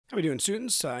How are we doing,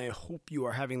 students? I hope you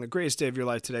are having the greatest day of your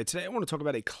life today. Today I want to talk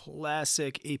about a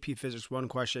classic AP Physics 1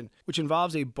 question, which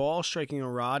involves a ball striking a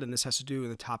rod, and this has to do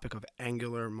with the topic of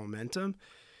angular momentum.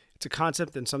 It's a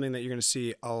concept and something that you're going to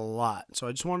see a lot. So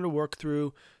I just wanted to work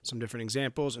through some different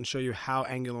examples and show you how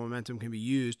angular momentum can be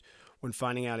used when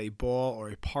finding out a ball or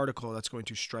a particle that's going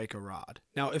to strike a rod.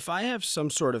 Now, if I have some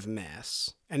sort of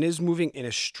mass and is moving in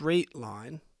a straight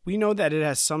line, we know that it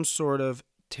has some sort of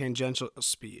tangential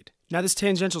speed. Now, this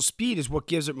tangential speed is what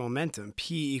gives it momentum,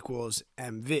 P equals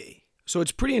mv. So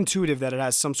it's pretty intuitive that it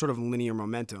has some sort of linear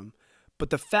momentum, but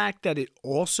the fact that it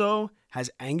also has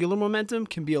angular momentum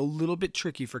can be a little bit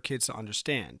tricky for kids to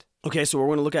understand. Okay, so what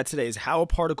we're going to look at today is how a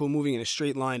particle moving in a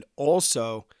straight line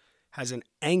also has an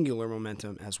angular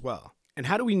momentum as well. And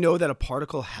how do we know that a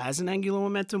particle has an angular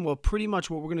momentum? Well, pretty much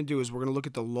what we're going to do is we're going to look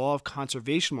at the law of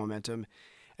conservation momentum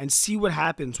and see what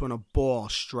happens when a ball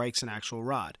strikes an actual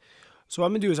rod. So what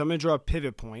I'm going to do is I'm going to draw a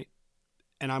pivot point,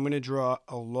 and I'm going to draw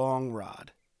a long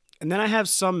rod. And then I have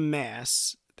some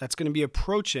mass that's going to be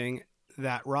approaching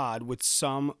that rod with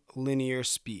some linear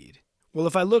speed. Well,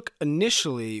 if I look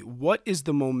initially, what is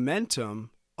the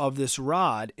momentum of this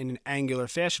rod in an angular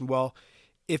fashion? Well,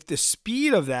 if the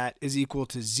speed of that is equal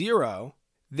to 0,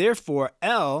 therefore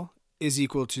L is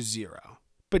equal to 0.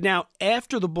 But now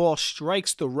after the ball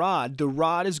strikes the rod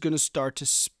is going to start to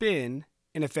spin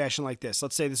in a fashion like this.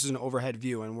 Let's say this is an overhead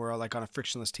view and we're like on a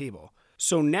frictionless table.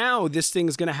 So now this thing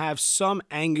is going to have some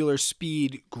angular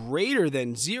speed greater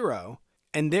than 0,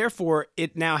 and therefore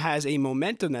it now has a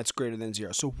momentum that's greater than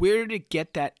 0. So where did it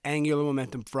get that angular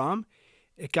momentum from?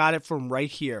 It got it from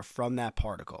right here, from that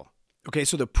particle. Okay,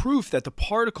 so the proof that the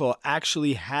particle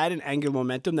actually had an angular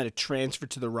momentum that it transferred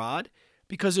to the rod,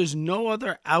 because there's no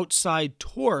other outside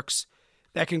torques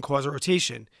that can cause a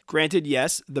rotation. Granted,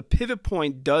 yes, the pivot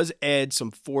point does add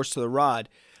some force to the rod,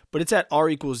 but it's at R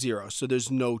equals 0, so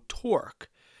there's no torque.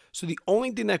 So the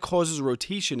only thing that causes a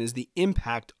rotation is the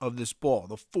impact of this ball,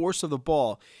 the force of the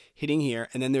ball hitting here,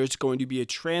 and then there's going to be a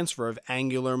transfer of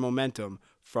angular momentum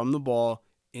from the ball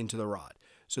into the rod.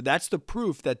 So that's the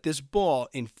proof that this ball,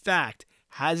 in fact,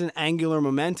 has an angular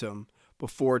momentum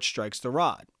before it strikes the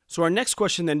rod. So our next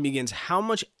question then begins, how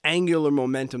much angular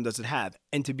momentum does it have?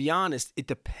 And to be honest, it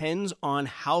depends on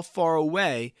how far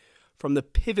away from the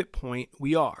pivot point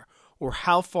we are, or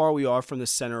how far we are from the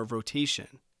center of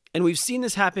rotation. And we've seen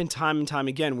this happen time and time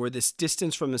again, where this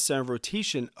distance from the center of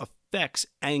rotation affects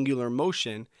angular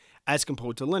motion as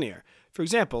compared to linear. For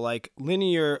example, like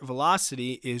linear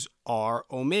velocity is r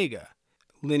omega,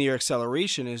 linear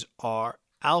acceleration is r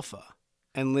alpha,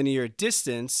 and linear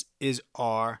distance is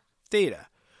r theta.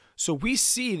 So we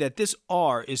see that this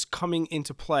R is coming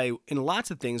into play in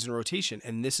lots of things in rotation,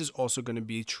 and this is also going to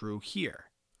be true here.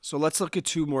 So let's look at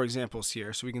two more examples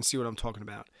here so we can see what I'm talking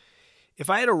about. If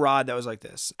I had a rod that was like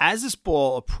this, as this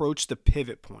ball approached the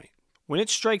pivot point, when it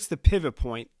strikes the pivot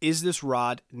point, is this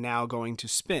rod now going to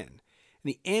spin? And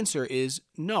the answer is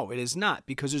no, it is not,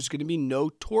 because there's going to be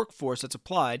no torque force that's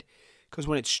applied, because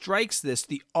when it strikes this,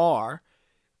 the R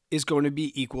is going to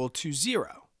be equal to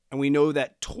 0. And we know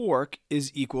that torque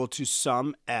is equal to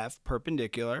some F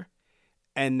perpendicular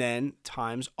and then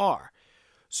times R.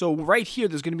 So right here,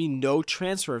 there's going to be no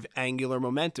transfer of angular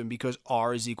momentum because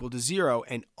R is equal to 0,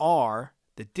 and R,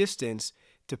 the distance,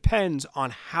 depends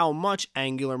on how much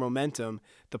angular momentum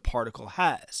the particle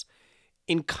has.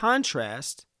 In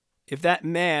contrast, if that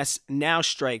mass now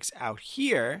strikes out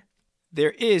here,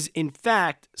 there is, in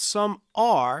fact, some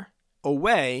R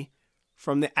away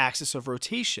from the axis of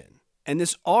rotation. And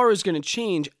this R is going to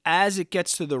change as it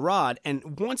gets to the rod,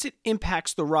 and once it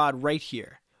impacts the rod right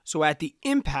here. So at the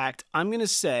impact, I'm going to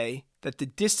say that the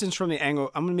distance from the angle,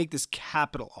 I'm going to make this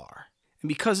capital R. And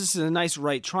because this is a nice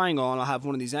right triangle, and I'll have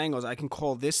one of these angles, I can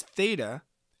call this theta,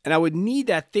 and I would need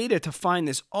that theta to find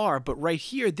this R, but right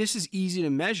here, this is easy to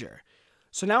measure.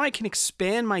 So now I can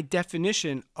expand my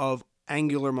definition of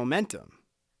angular momentum.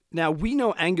 Now, we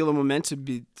know angular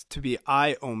momentum to be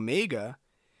I omega,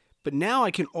 but now I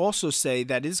can also say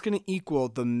that it's going to equal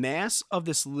the mass of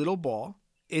this little ball,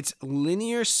 its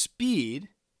linear speed,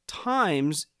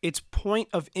 times its point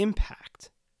of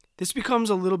impact. This becomes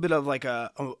a little bit of like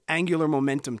a angular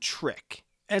momentum trick.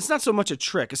 And it's not so much a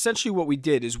trick. Essentially what we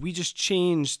did is we just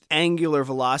changed angular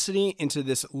velocity into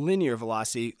this linear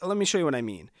velocity. Let me show you what I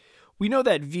mean. We know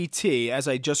that Vt, as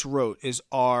I just wrote, is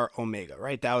r omega,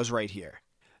 right? That was right here.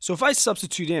 So if I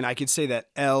substitute in, I could say that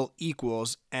L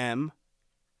equals m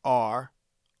r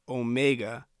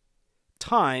omega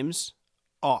times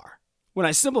r. When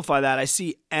I simplify that, I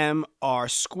see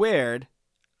mr squared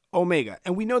omega.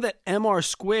 And we know that mr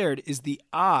squared is the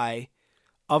I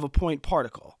of a point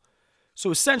particle. So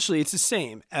essentially it's the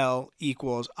same. L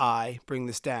equals I, bring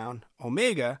this down,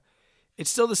 omega.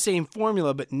 It's still the same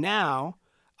formula, but now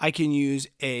I can use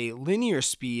a linear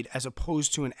speed as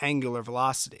opposed to an angular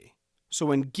velocity. So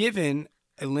when given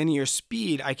a linear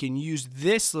speed, I can use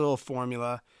this little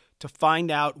formula to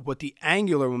find out what the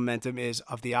angular momentum is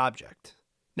of the object.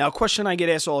 Now, a question I get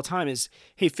asked all the time is,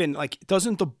 hey, Finn,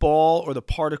 doesn't the ball or the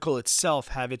particle itself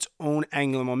have its own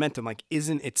angular momentum?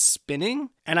 Isn't it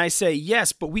spinning? And I say,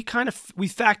 yes, but we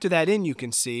factor that in, you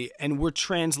can see, and we're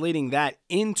translating that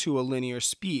into a linear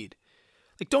speed.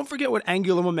 Don't forget what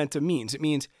angular momentum means. It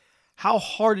means how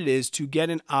hard it is to get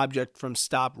an object from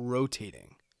stop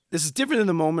rotating. This is different than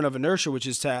the moment of inertia, which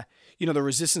is the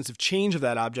resistance of change of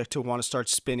that object to want to start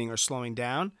spinning or slowing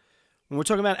down. When we're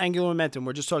talking about angular momentum,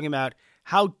 we're just talking about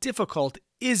how difficult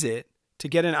is it to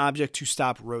get an object to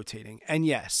stop rotating. And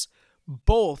yes,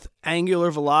 both angular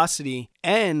velocity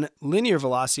and linear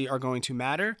velocity are going to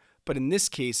matter. But in this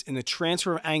case, in the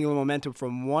transfer of angular momentum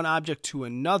from one object to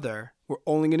another, we're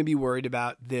only going to be worried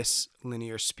about this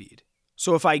linear speed.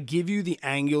 So if I give you the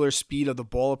angular speed of the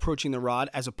ball approaching the rod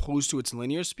as opposed to its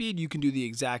linear speed, you can do the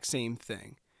exact same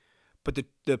thing. But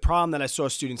the problem that I saw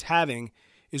students having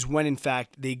is when, in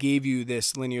fact, they gave you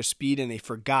this linear speed and they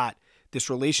forgot this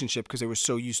relationship because they were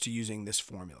so used to using this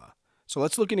formula. So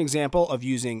let's look at an example of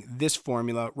using this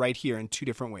formula right here in two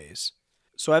different ways.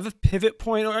 So I have a pivot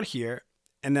point right here,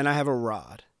 and then I have a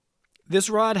rod. This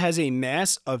rod has a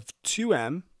mass of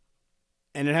 2m,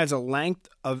 and it has a length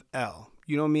of L.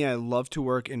 You know me, I love to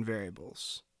work in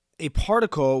variables. A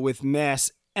particle with mass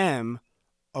m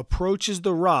approaches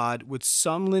the rod with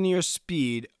some linear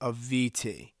speed of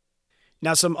vt.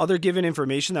 Now, some other given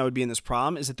information that would be in this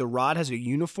problem is that the rod has a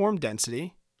uniform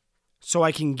density. So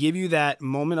I can give you that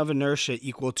moment of inertia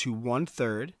equal to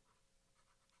 1/3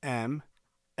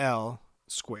 mL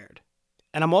squared.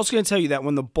 And I'm also going to tell you that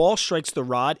when the ball strikes the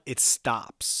rod, it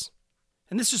stops.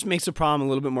 And this just makes the problem a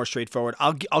little bit more straightforward.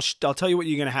 I'll tell you what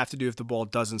you're going to have to do if the ball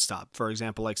doesn't stop. For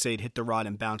example, say it hit the rod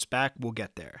and bounced back. We'll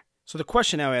get there. So the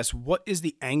question now asks, what is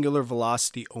the angular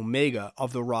velocity omega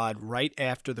of the rod right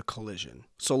after the collision?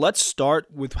 So let's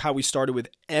start with how we started with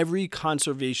every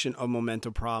conservation of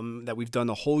momentum problem that we've done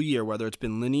the whole year, whether it's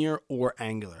been linear or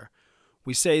angular.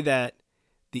 We say that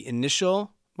the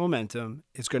initial momentum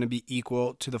is going to be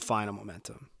equal to the final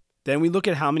momentum. Then we look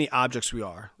at how many objects we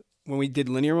are. When we did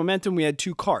linear momentum, we had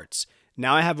 2 carts.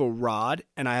 Now I have a rod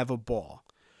and I have a ball.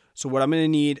 So what I'm going to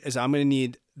need is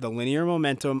the linear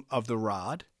momentum of the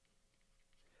rod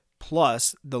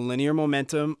plus the linear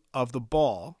momentum of the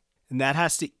ball, and that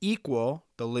has to equal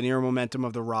the linear momentum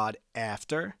of the rod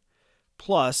after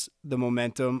plus the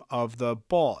momentum of the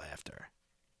ball after.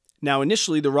 Now,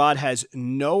 initially, the rod has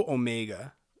no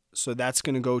omega, so that's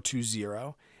going to go to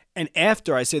 0. And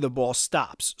after, I say the ball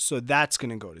stops, so that's going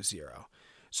to go to 0.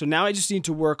 So now I just need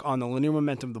to work on the linear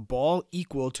momentum of the ball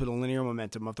equal to the linear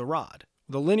momentum of the rod.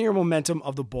 The linear momentum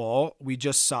of the ball, we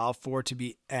just solved for to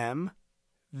be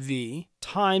mv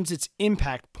times its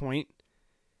impact point,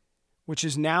 which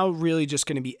is now really just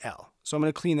going to be L. So I'm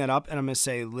going to clean that up, and I'm going to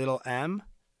say little m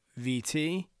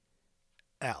vt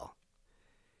L.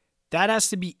 That has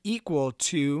to be equal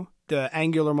to the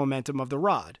angular momentum of the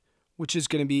rod, which is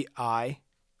going to be I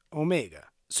omega.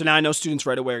 So now I know students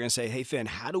right away are going to say, hey, Finn,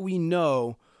 how do we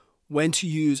know when to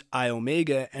use I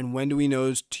omega and when do we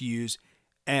know to use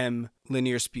m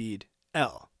linear speed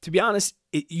L? To be honest,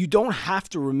 you don't have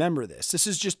to remember this. This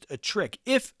is just a trick.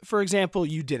 If, for example,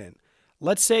 you didn't,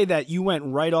 let's say that you went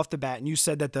right off the bat and you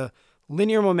said that the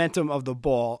linear momentum of the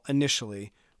ball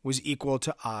initially was equal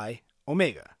to I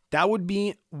omega. That would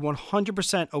be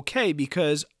 100% okay,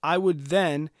 because I would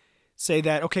then say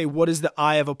that, okay, what is the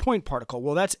I of a point particle?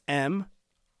 Well, that's m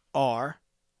r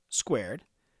squared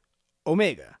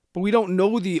omega. But we don't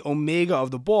know the omega of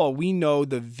the ball. We know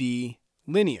the v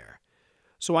linear.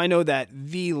 So I know that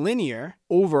v linear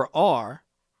over r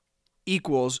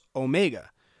equals omega.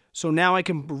 So now I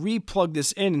can replug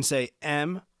this in and say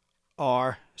m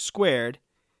r squared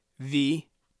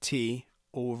vt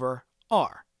over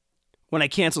r. When I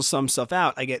cancel some stuff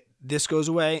out, I get this goes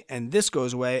away and this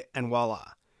goes away, and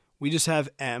voila. We just have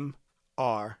m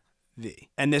r v.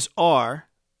 And this r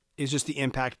is just the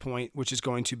impact point, which is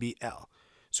going to be L.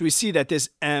 So we see that this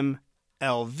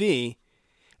MLV,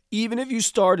 even if you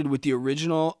started with the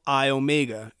original I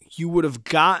omega, you would have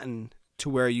gotten to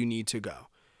where you need to go.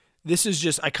 This is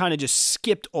just, I kind of just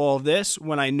skipped all of this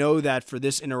when I know that for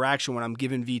this interaction, when I'm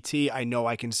given VT, I know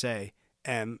I can say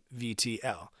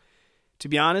MVTL. To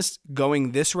be honest,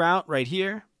 going this route right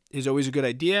here is always a good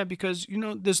idea because, you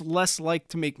know, there's less like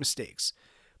to make mistakes.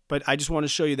 But I just want to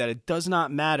show you that it does not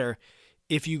matter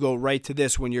if you go right to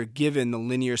this when you're given the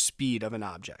linear speed of an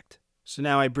object. So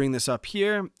now I bring this up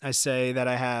here. I say that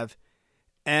I have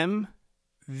m,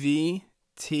 v,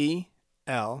 t,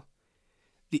 l.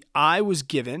 The I was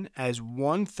given as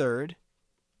 1/3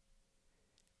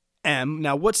 m.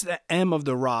 Now, what's the m of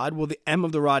the rod? Well, the m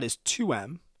of the rod is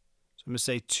 2m. So I'm going to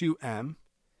say 2m.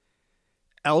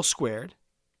 L squared.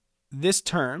 This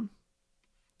term,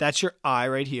 that's your I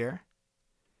right here,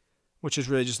 which is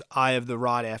really just I of the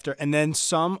rod after. And then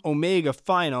some omega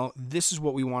final, this is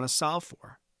what we want to solve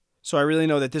for. So I really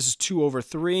know that this is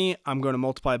 2/3. I'm going to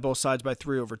multiply both sides by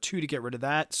 3/2 to get rid of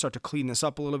that. Start to clean this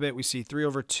up a little bit. We see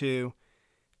 3/2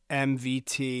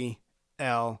 mvt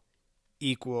L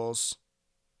equals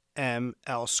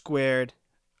ml squared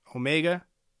omega.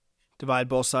 Divide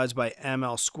both sides by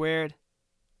ml squared.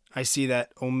 I see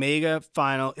that omega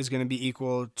final is going to be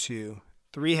equal to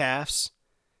 3/2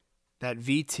 that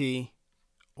vt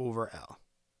over L.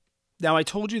 Now, I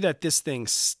told you that this thing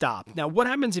stopped. Now, what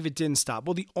happens if it didn't stop?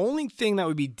 Well, the only thing that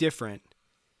would be different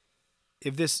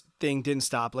if this thing didn't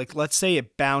stop, like let's say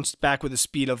it bounced back with a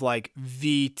speed of like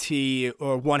vt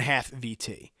or 1/2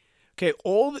 vt. Okay,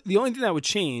 the only thing that would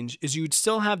change is you would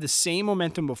still have the same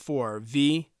momentum before,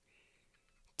 v,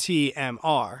 t, m,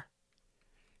 r,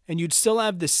 and you'd still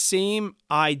have the same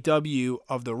IW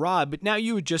of the rod, but now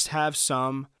you would just have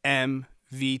some m,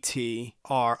 v, t,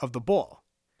 r of the ball.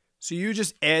 So you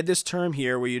just add this term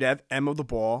here where you'd have m of the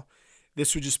ball.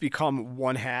 This would just become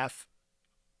 1/2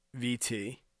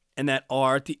 vt, and that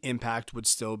r at the impact would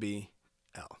still be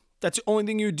L. That's the only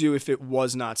thing you would do if it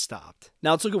was not stopped.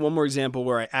 Now let's look at one more example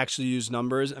where I actually use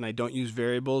numbers and I don't use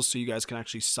variables so you guys can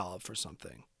actually solve for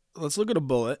something. Let's look at a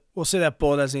bullet. We'll say that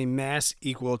bullet has a mass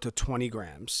equal to 20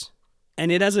 grams.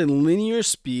 And it has a linear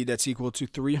speed that's equal to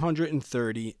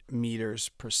 330 meters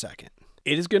per second.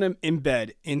 It is going to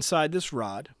embed inside this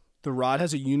rod. The rod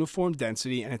has a uniform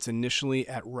density and it's initially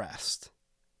at rest.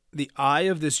 The I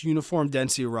of this uniform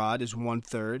density rod is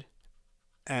 1/3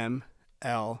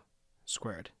 ml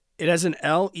squared. It has an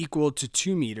L equal to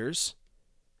 2 meters,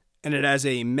 and it has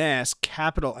a mass,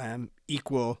 capital M,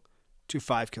 equal to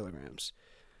 5 kilograms.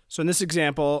 So in this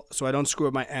example, so I don't screw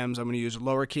up my M's, I'm going to use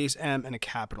lowercase m and a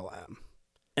capital M.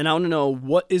 And I want to know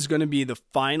what is going to be the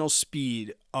final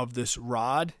speed of this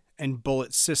rod and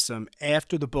bullet system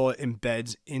after the bullet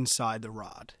embeds inside the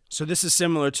rod. So this is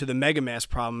similar to the mega mass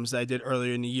problems that I did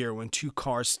earlier in the year when two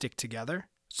cars stick together.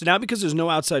 So now because there's no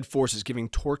outside forces giving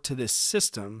torque to this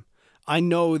system, I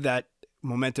know that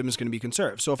momentum is going to be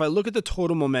conserved. So if I look at the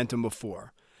total momentum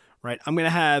before, right, I'm going to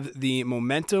have the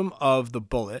momentum of the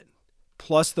bullet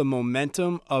plus the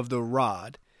momentum of the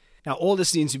rod. Now all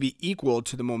this needs to be equal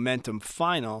to the momentum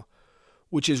final,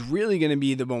 which is really going to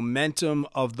be the momentum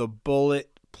of the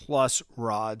bullet plus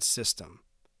rod system.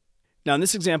 Now in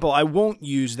this example, I won't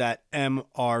use that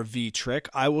MRV trick.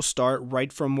 I will start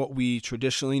right from what we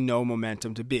traditionally know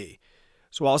momentum to be.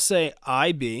 So I'll say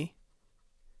IB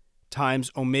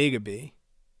times omega B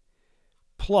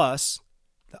plus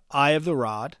the I of the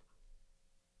rod,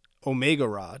 omega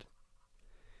rod.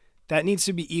 That needs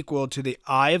to be equal to the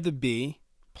I of the B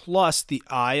plus the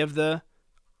I of the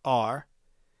R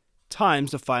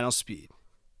times the final speed.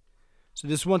 So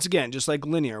this, once again, just like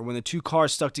linear, when the two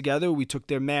cars stuck together, we took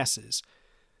their masses.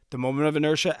 The moment of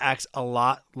inertia acts a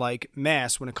lot like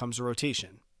mass when it comes to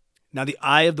rotation. Now the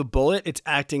I of the bullet, it's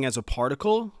acting as a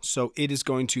particle, so it is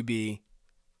going to be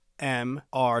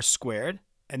mr squared,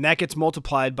 and that gets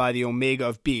multiplied by the omega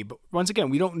of B. But once again,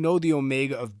 we don't know the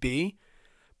omega of B,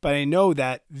 but I know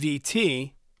that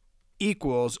Vt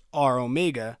equals R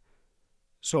omega,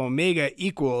 so omega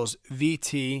equals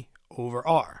Vt over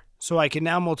R. So I can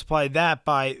now multiply that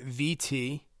by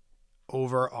Vt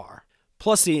over R,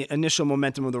 plus the initial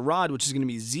momentum of the rod, which is going to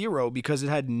be 0 because it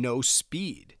had no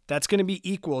speed. That's going to be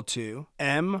equal to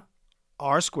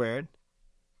mr squared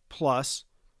plus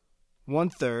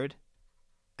 1/3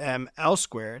 ml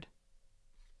squared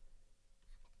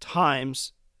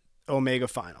times omega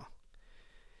final.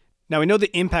 Now we know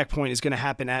the impact point is going to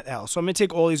happen at L. So I'm going to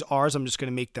take all these R's, I'm just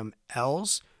going to make them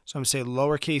L's. So I'm going to say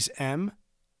lowercase m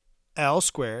L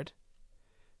squared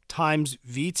times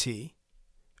Vt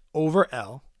over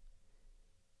L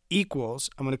equals,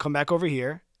 I'm going to come back over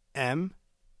here, m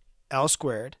L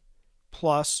squared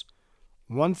plus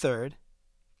 1/3.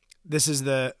 This is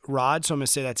the rod, so I'm going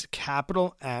to say that's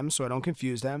capital M, so I don't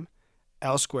confuse them,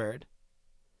 L squared.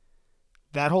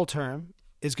 That whole term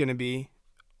is going to be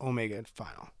omega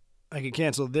final. I can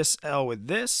cancel this L with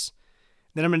this.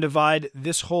 Then I'm going to divide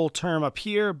this whole term up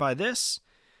here by this,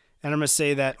 and I'm going to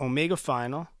say that omega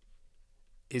final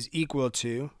is equal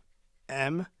to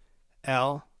ml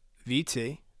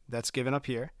Vt, that's given up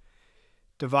here,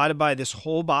 divided by this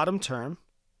whole bottom term,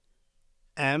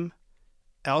 m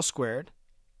L squared,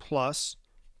 plus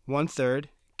 1/3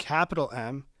 capital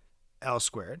M L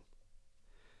squared.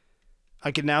 I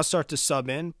can now start to sub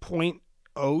in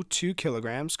 0.02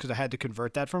 kilograms, because I had to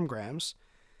convert that from grams,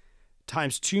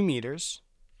 times 2 meters,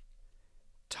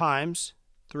 times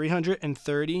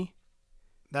 330.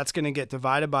 That's going to get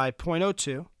divided by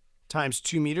 0.02 times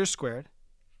 2 meters squared,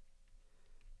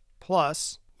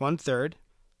 plus 1/3,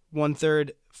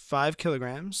 1/3 5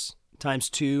 kilograms, times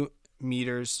 2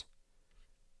 meters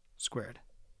squared.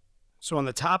 So on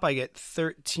the top, I get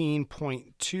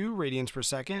 13.2 radians per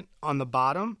second. On the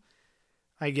bottom,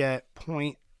 I get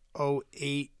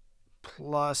 0.08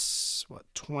 plus,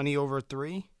 20 over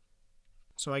 3.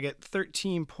 So I get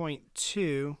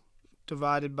 13.2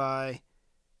 divided by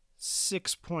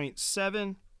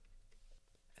 6.7.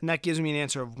 And that gives me an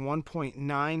answer of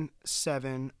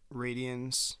 1.97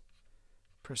 radians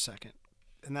per second.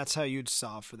 And that's how you'd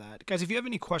solve for that. Guys, if you have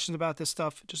any questions about this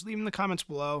stuff, just leave them in the comments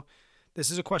below.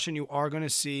 This is a question you are going to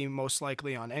see most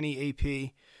likely on any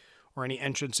AP or any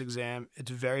entrance exam. It's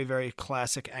a very, very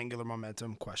classic angular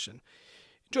momentum question.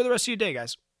 Enjoy the rest of your day,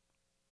 guys.